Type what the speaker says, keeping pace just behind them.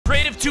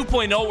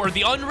2.0, or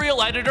the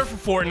Unreal Editor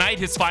for Fortnite,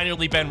 has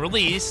finally been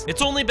released.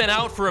 It's only been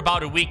out for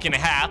about a week and a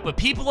half, but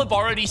people have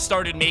already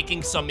started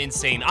making some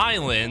insane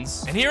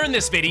islands. And here in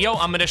this video,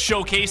 I'm going to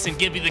showcase and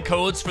give you the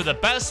codes for the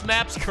best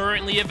maps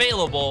currently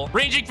available,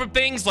 ranging from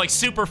things like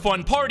super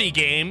fun party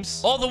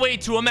games, all the way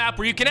to a map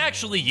where you can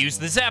actually use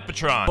the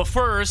Zapatron. But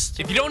first,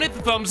 if you don't hit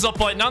the thumbs up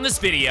button on this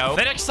video,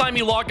 the next time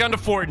you log on to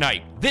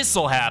Fortnite,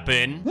 this'll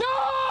happen. No!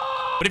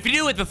 But if you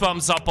do hit the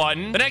thumbs up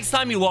button, the next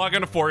time you log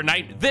on to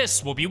Fortnite,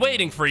 this will be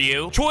waiting for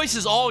you. Choice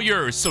is all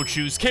yours, so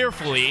choose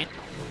carefully.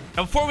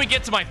 Now, before we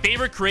get to my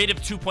favorite creative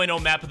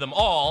 2.0 map of them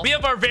all, we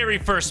have our very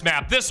first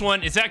map. This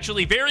one is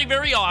actually very,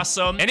 very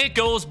awesome, and it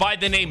goes by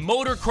the name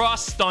Motocross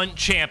Stunt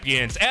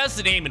Champions. As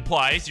the name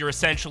implies, you're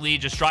essentially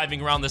just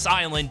driving around this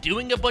island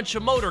doing a bunch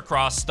of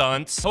motocross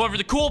stunts. However,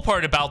 the cool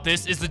part about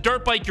this is the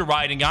dirt bike you're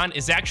riding on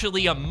is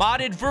actually a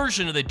modded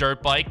version of the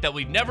dirt bike that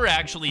we've never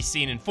actually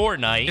seen in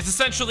Fortnite. It's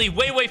essentially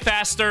way, way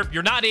faster.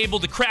 You're not able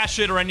to crash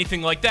it or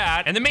anything like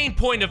that. And the main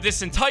point of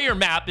this entire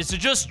map is to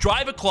just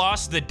drive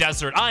across the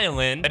desert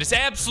island that is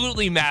absolutely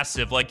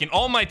massive. Like, in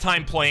all my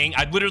time playing,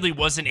 I literally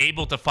wasn't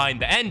able to find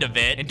the end of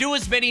it, and do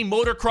as many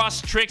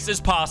motocross tricks as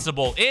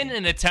possible in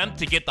an attempt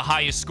to get the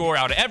highest score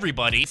out of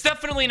everybody. It's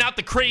definitely not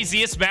the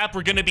craziest map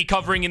we're going to be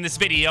covering in this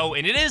video,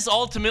 and it is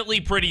ultimately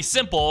pretty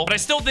simple, but I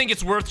still think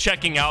it's worth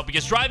checking out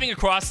because driving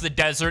across the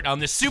desert on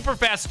this super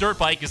fast dirt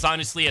bike is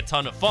honestly a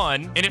ton of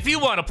fun. And if you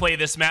want to play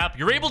this map,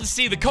 you're able to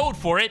see the code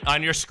for it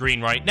on your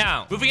screen right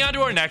now. Moving on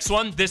to our next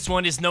one. This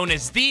one is known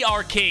as The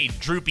Arcade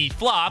Droopy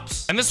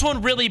Flops, and this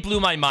one really blew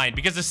my mind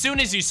because as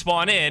soon as you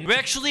spawn in, you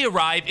actually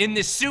arrive in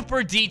this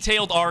super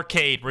detailed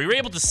arcade where you're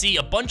able to see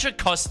a bunch of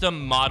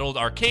custom modeled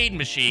arcade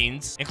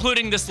machines,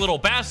 including this little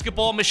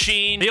basketball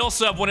machine. They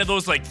also have one of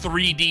those like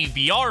 3D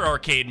VR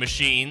arcade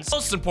machines.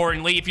 Most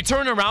importantly, if you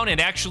turn around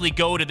and actually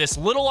go to this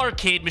little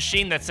arcade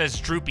machine that says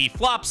Droopy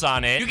Flops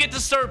on it, you get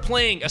to start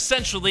playing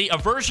essentially a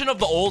version of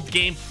the old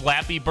game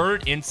Flappy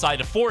Bird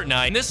inside of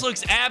Fortnite. And this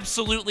looks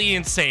absolutely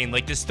insane.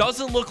 Like, this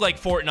doesn't look like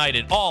Fortnite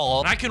at all,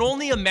 and I can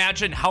only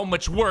imagine how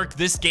much work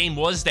this game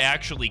was to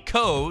actually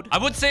code. I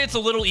would say it's a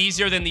little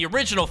easier than the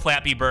original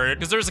Flappy Bird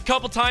because there's a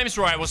couple times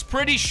where I was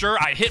pretty sure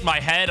I hit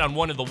my head on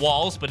one of the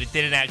walls, but it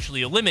didn't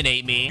actually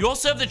eliminate me. You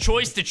also have the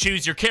choice to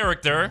choose your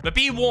character, but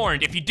be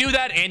warned, if you do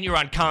that and you're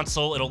on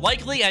console, it'll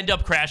likely end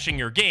up crashing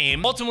your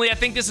game. Ultimately, I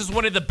think this is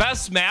one of the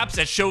best maps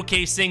at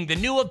showcasing the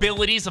new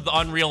abilities of the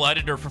Unreal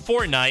Editor for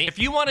Fortnite. If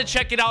you want to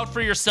check it out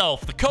for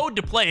yourself, the code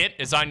to play it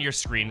is on your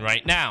screen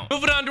right now.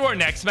 Moving on to our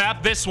next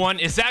map. This one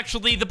is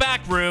actually the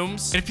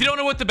Backrooms. And if you don't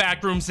know what the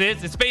Backrooms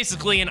is, it's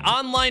basically an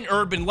online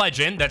urban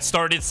legend that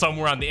started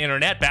somewhere on the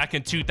internet back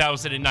in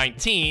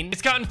 2019.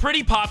 It's gotten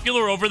pretty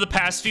popular over the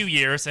past few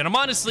years, and I'm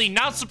honestly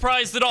not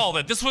surprised at all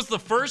that this was the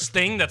first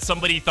thing that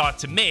somebody thought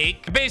to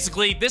make.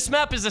 Basically, this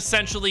map is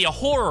essentially a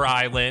horror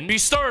island. You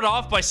start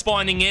off by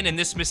spawning in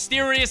this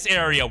mysterious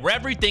area where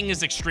everything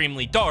is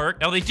extremely dark.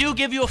 Now, they do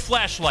give you a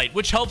flashlight,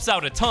 which helps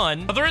out a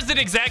ton, but there isn't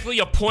exactly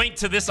a point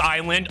to this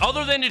island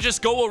other than to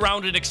just go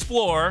around and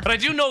explore. But I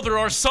do know there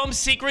are some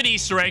secret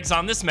Easter eggs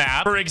on this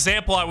map. For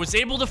example, I was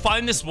able to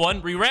find this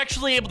one where you were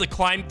actually able to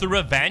climb through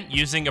a vent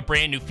using a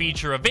brand new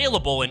feature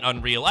available in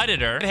Unreal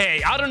Editor. And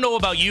hey, I don't know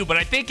about you, but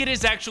I think it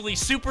is actually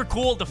super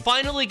cool to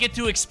finally get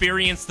to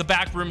experience the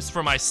Backrooms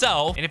for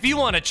myself. And if you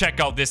want to check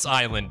out this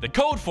island, the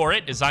code for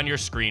it is on your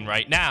screen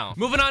right now.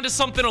 Moving on to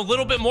something a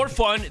little bit more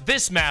fun,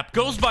 this map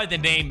goes by the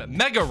name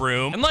Mega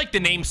Room, and like the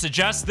name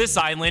suggests, this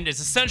island is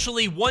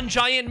essentially one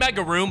giant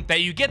mega room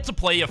that you get to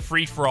play a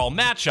free-for-all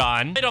match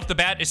on. Right off the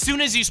bat, as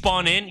soon as you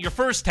spawn in, your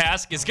first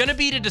task is going to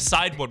be to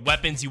decide what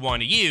weapons you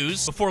want to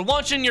use before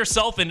launching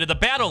yourself into the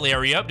battle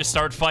area to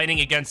start fighting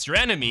against your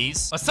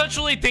enemies.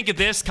 Essentially, think of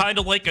this kind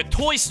of like a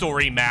Toy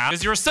Story map,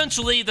 because you're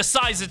essentially the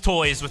size of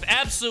toys with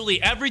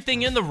absolutely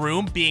everything in the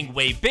room being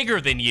way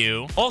bigger than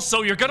you.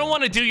 Also, you're gonna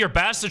want to do your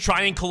best to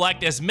try and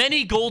collect as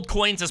many gold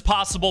coins as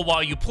possible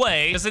while you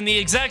play, because in the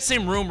exact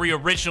same room where you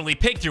originally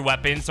picked your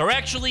weapons are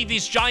actually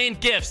these giant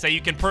gifts that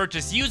you can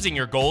purchase using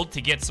your gold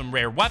to get some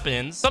rare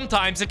weapons.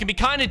 Sometimes it can be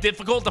kind of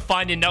difficult to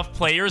find enough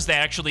players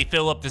that actually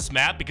fill up this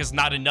map because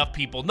not enough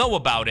people know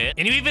about it,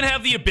 and you even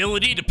have the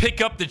ability to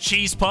pick up the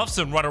cheese puffs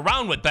and run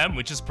around with them,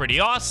 which is pretty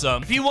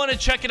awesome. If you want to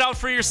check it out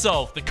for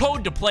yourself, the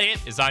code to play it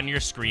is on your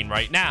screen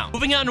right now.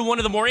 Moving on to one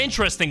of the more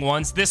interesting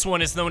ones, this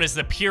one is known as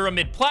the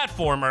Pyramid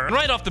Platformer. And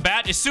right off the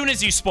bat, as soon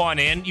as you spawn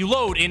in, you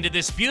load into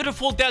this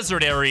beautiful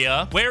desert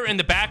area where in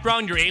the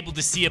background you're able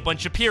to see a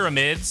bunch of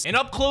pyramids, and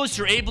up close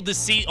you're able to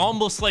see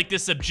almost like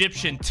this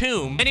Egyptian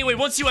tomb. Anyway,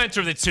 once you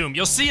enter the tomb,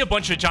 you'll see a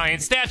bunch of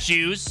giant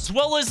statues as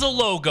well as a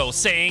logo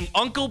saying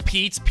Uncle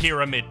Pete's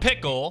Pyramid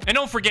Pickle. And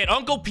don't forget,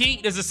 Uncle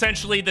Pete is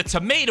essentially the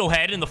tomato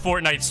head in the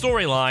Fortnite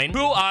storyline,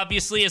 who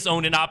obviously has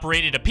owned and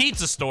operated a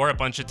pizza store a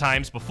bunch of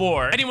times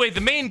before. Anyway,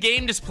 the main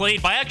game is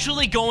played by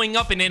actually going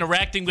up and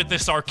interacting with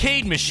this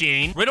arcade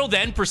machine. Riddle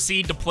then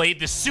proceed to play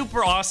this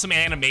super awesome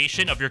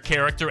animation of your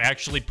character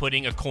actually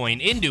putting a coin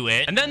into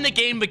it. And then the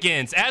game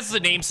begins. As the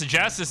name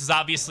suggests, this is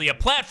obviously a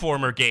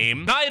platformer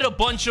game. And I had a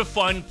bunch of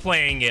fun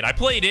playing it. I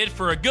played it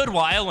for a good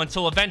while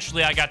until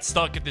eventually I got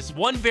stuck at this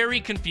one very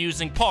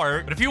confusing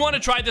part. But if you want to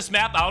try this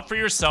map out for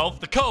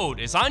yourself, the code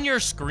is on your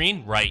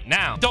screen right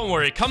now. Don't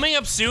worry, coming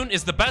up soon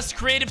is the best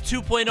Creative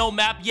 2.0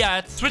 map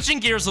yet. Switching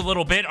gears a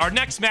little bit, our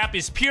next map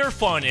is pure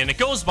fun, and it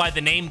goes by the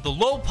name the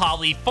Low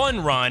Poly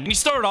Fun Run. And you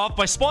start off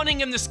by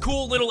spawning in this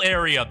cool little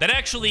area that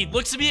actually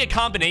looks to be a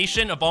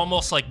combination of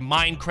almost like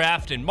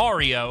Minecraft and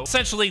Mario.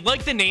 Essentially,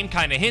 like the name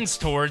kind of hints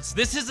towards,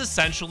 this is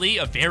essentially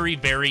a very,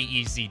 very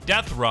easy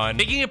death run,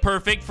 making it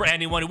perfect for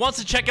anyone who wants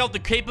to check out the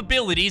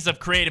capabilities of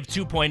Creative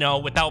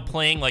 2.0 without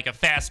playing like a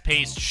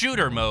fast-paced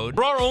shooter mode.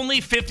 There are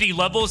only 50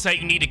 levels that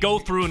you need to go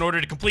through in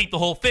order to complete the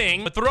whole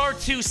thing, but there are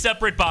 2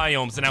 separate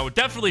biomes, and I would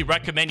definitely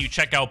recommend you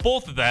check out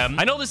both of them.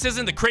 I know this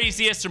isn't the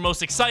craziest or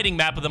most exciting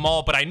map of them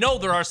all, but I know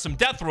there are some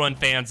death run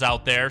fans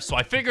out there, so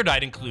I figured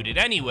I'd include it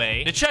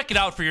anyway. To check it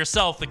out for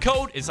yourself, the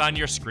code is on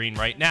your screen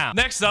right now.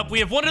 Next up, we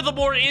have one of the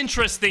more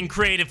interesting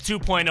Creative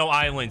 2.0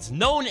 islands,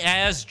 known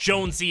as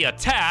Jonesy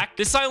Attack.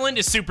 This island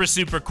is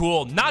super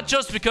cool, not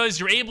just because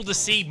you're able to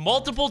see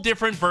multiple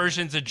different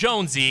versions of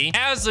Jonesy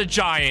as a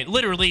giant,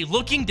 literally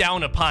looking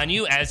down upon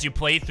you as you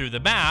play through the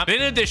map. But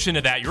in addition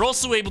to that, you're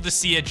also able to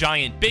see a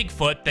giant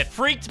Bigfoot that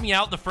freaked me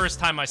out the first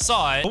time I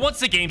saw it. But once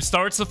the game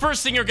starts, the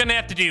first thing you're gonna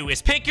have to do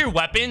is pick your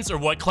weapons or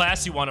what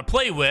class you want to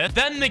play with.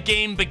 Then the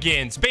game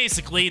begins.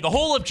 Basically, the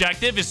whole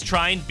objective is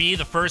try and be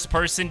the first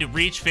person to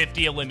reach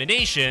 50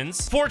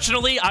 eliminations.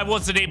 Fortunately, I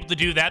wasn't able to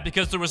do that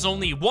because there was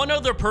only one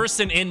other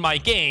person in my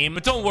game.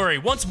 But don't worry,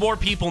 once more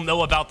people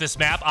know about this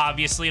map,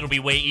 obviously it'll be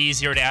way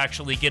easier to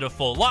actually get a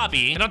full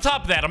lobby. And on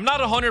top of that, I'm not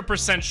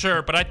 100%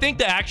 sure, but I think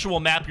the actual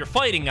map you're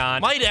fighting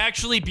on might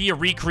actually be a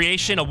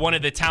recreation of one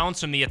of the towns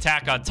from the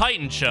Attack on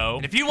Titan show.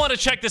 And if you want to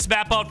check this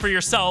map out for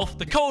yourself,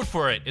 the code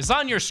for it is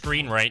on your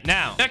screen right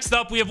now. Next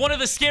up, we have one of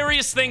the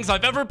scariest things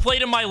I've ever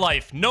played in my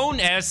life, known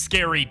as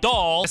Scary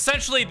Doll.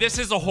 Essentially, this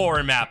is a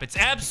horror map. It's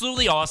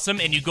absolutely awesome,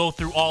 and you go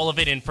through all of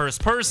it in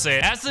first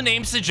person. As the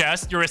name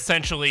suggests, you're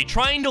essentially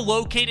trying to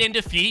locate and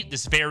defeat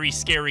this very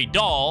scary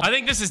doll. I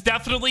think this is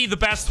definitely the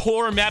best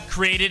horror map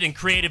created in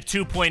Creative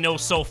 2.0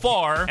 so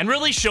far, and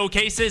really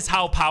showcases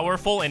how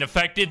powerful and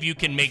effective you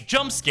can make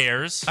jump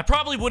scares. I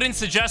probably wouldn't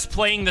suggest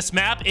playing this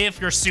map if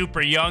you're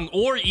super young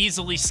or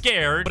easily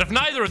scared, but if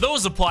neither of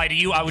those apply to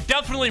you, I would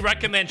definitely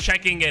recommend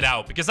checking it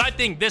out, because I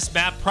think this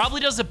map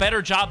probably does a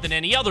better job than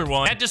any other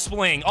one at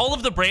displaying all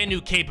of the brand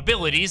new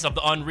capabilities of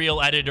the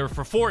Unreal editor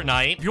for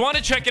Fortnite. If you want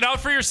to check it out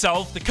for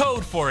yourself, the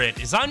code for it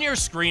is on your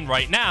screen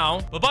right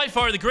now. But by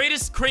far, the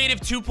greatest Creative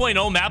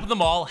 2.0 map of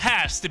them all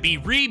has to be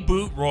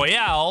Reboot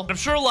Royale. I'm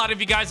sure a lot of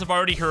you guys have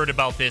already heard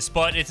about this,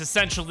 but it's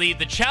essentially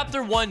the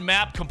Chapter 1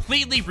 map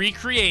completely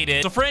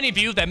recreated. So for any of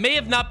you that may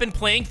have not been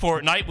playing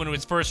Fortnite when it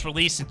was first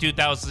released in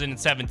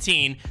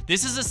 2017,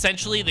 this is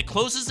essentially the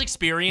closest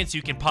experience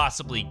you can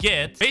possibly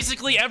get.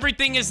 Basically,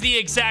 everything is the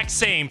exact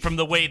same, from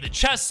the way the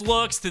chest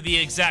looks to the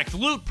exact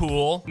loot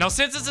pool. Now,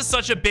 since this is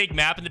such a big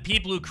map and the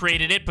people who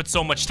created it put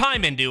so much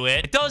time into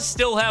it, it does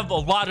still have a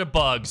lot of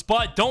bugs,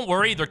 but don't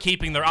worry, they're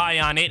keeping their eye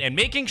on it and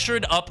making sure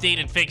to update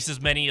and fix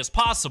as many as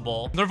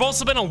possible. There have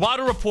also been a lot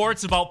of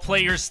reports about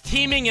players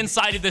teaming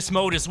inside of this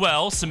mode as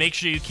well, so make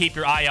sure you keep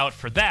your eye out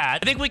for that.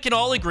 I think we can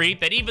all agree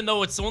that even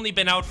though it's only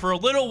been out for a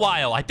little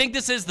while, I think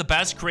this is the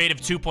best Creative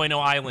 2.0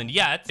 island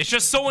yet. It's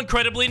just so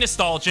incredibly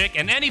nostalgic,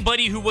 and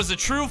anybody who was a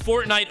true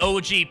Fortnite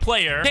OG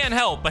player can't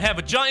help but have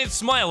a giant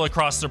smile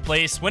across their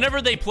face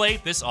whenever they play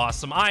this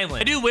awesome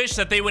island. I do wish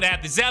that they would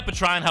add the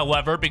Zapatron,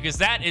 however, because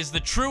that is the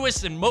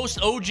truest and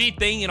most OG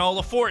thing in all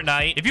of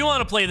Fortnite. If you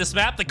want to play this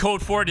map, the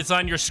code for it is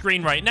on your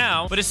screen right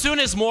now. But as soon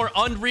as more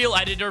Unreal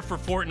editor for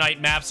Fortnite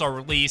maps are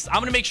released, I'm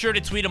gonna make sure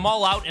to tweet them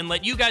all out and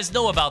let you guys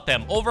know about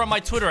them over on my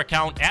Twitter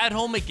account,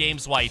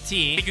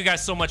 @HomeAtGamesYT. Thank you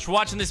guys so much for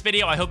watching this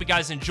video. I hope you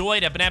guys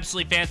enjoyed. Have an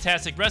absolutely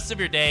fantastic rest of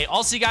your day.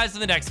 I'll see you guys in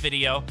the next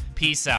video. Peace out.